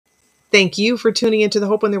Thank you for tuning into the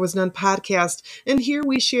Hope When There Was None podcast. And here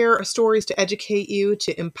we share stories to educate you,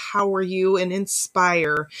 to empower you, and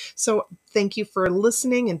inspire. So thank you for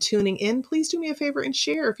listening and tuning in. Please do me a favor and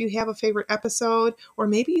share if you have a favorite episode, or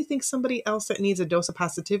maybe you think somebody else that needs a dose of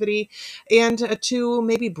positivity, and to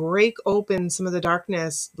maybe break open some of the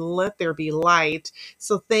darkness. Let there be light.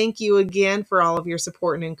 So thank you again for all of your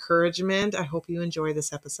support and encouragement. I hope you enjoy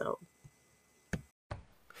this episode.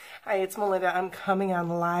 Hi, it's Melinda. I'm coming on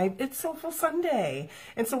live. It's Soulful Sunday.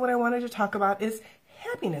 And so what I wanted to talk about is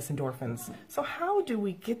happiness endorphins. So how do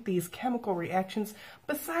we get these chemical reactions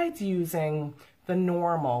besides using the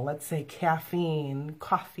normal, let's say caffeine,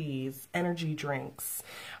 coffees, energy drinks,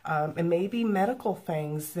 and maybe medical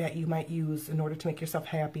things that you might use in order to make yourself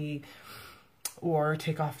happy or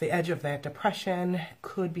take off the edge of that depression.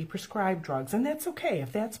 Could be prescribed drugs, and that's okay.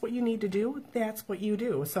 If that's what you need to do, that's what you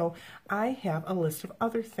do. So I have a list of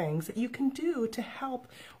other things that you can do to help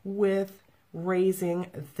with raising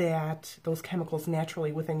those chemicals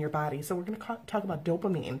naturally within your body. So we're going to talk about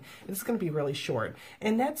dopamine. This is going to be really short,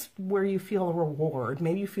 and that's where you feel a reward.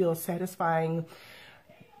 Maybe you feel a satisfying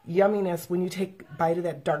yumminess when you take a bite of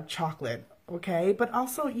that dark chocolate. Okay, but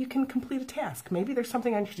also you can complete a task. Maybe there's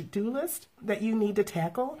something on your to-do list that you need to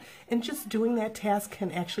tackle, and just doing that task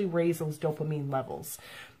can actually raise those dopamine levels.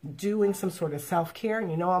 Doing some sort of self-care,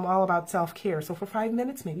 and you know I'm all about self-care, so for 5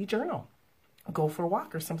 minutes, maybe journal. Go for a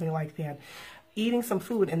walk or something like that. Eating some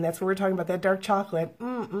food, and that's what we're talking about, that dark chocolate.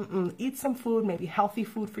 Eat some food, maybe healthy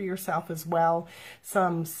food for yourself as well.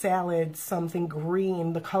 Some salad, something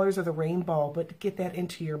green, the colors of the rainbow, but get that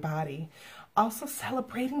into your body. Also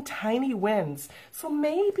celebrating tiny wins. So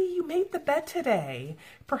maybe you made the bed today.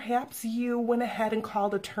 Perhaps you went ahead and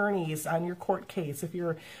called attorneys on your court case if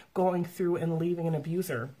you're going through and leaving an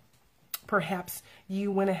abuser. Perhaps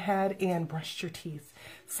you went ahead and brushed your teeth.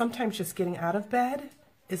 Sometimes just getting out of bed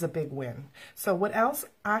is a big win. So what else?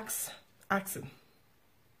 I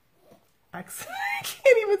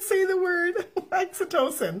can't even say the word.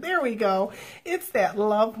 Oxytocin. There we go. It's that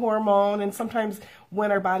love hormone. And sometimes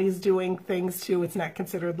when our body's doing things too, it's not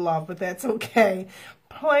considered love, but that's okay.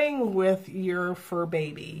 Playing with your fur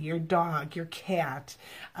baby, your dog, your cat,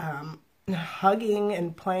 hugging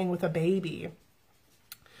and playing with a baby,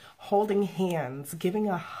 holding hands, giving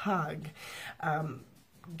a hug,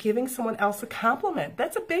 giving someone else a compliment.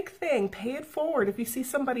 That's a big thing. Pay it forward. If you see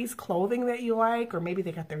somebody's clothing that you like, or maybe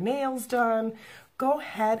they got their nails done, go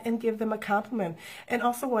ahead and give them a compliment. And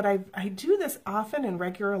also what I do this often and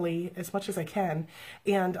regularly as much as I can.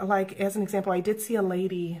 And like, as an example, I did see a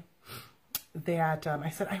lady that I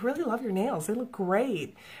said, I really love your nails. They look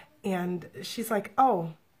great. And she's like,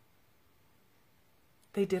 oh,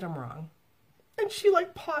 they did them wrong. And she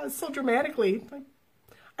like paused so dramatically, like,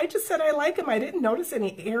 I just said I like him. I didn't notice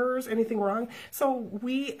any errors, anything wrong. So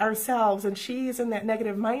we ourselves, and she's in that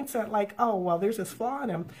negative mindset like, oh, well, there's this flaw in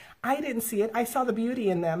him. I didn't see it. I saw the beauty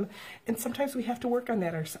in them. And sometimes we have to work on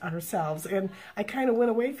that ourselves. And I kind of went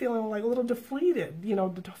away feeling like a little deflated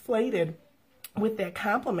with that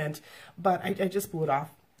compliment. But I just blew it off.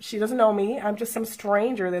 She doesn't know me. I'm just some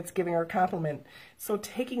stranger that's giving her a compliment. So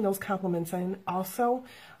taking those compliments in, also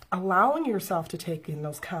allowing yourself to take in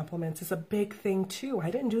those compliments is a big thing too.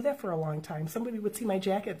 I didn't do that for a long time. Somebody would see my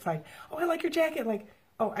jacket. It's like, oh, I like your jacket. Like,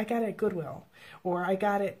 oh, I got it at Goodwill, or I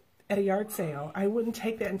got it at a yard sale. I wouldn't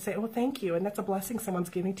take that and say, oh, thank you. And that's a blessing someone's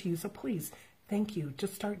giving to you. So please, thank you.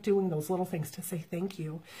 Just start doing those little things to say thank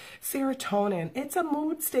you. Serotonin, it's a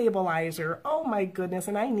mood stabilizer. Oh my goodness.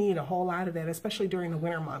 And I need a whole lot of that, especially during the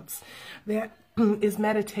winter months. That is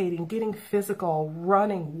meditating, getting physical,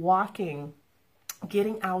 running, walking,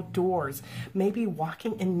 getting outdoors, maybe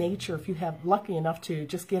walking in nature if you have lucky enough to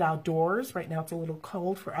just get outdoors. Right now it's a little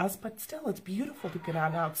cold for us, but still it's beautiful to get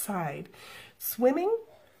on outside. Swimming,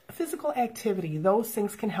 physical activity, those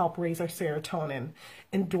things can help raise our serotonin.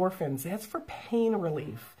 Endorphins, that's for pain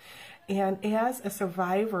relief. And as a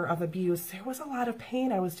survivor of abuse, there was a lot of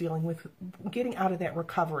pain I was dealing with getting out of that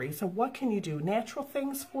recovery. So what can you do? Natural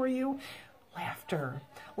things for you. Laughter.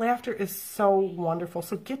 Laughter is so wonderful.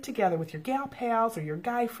 So get together with your gal pals or your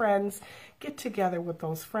guy friends. Get together with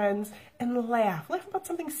those friends and laugh. Laugh about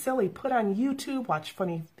something silly. Put on YouTube, watch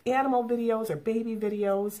funny animal videos or baby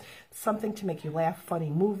videos, something to make you laugh, funny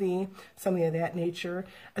movie, something of that nature.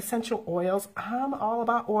 Essential oils. I'm all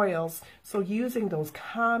about oils. So using those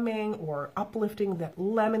calming or uplifting, that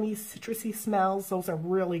lemony, citrusy smells, those are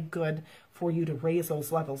really good for you to raise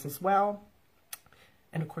those levels as well.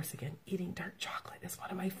 And of course, again, eating dark chocolate is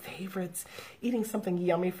one of my favorites. Eating something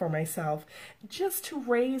yummy for myself, just to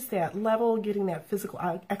raise that level, getting that physical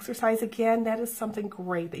exercise again, that is something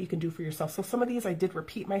great that you can do for yourself. So some of these I did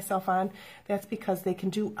repeat myself on. That's because they can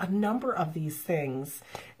do a number of these things.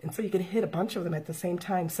 And so you can hit a bunch of them at the same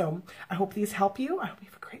time. So I hope these help you. I hope you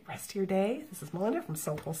have a great rest of your day. This is Melinda from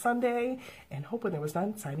Soulful Sunday, and Hope When There Was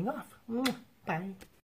None signing off. Bye.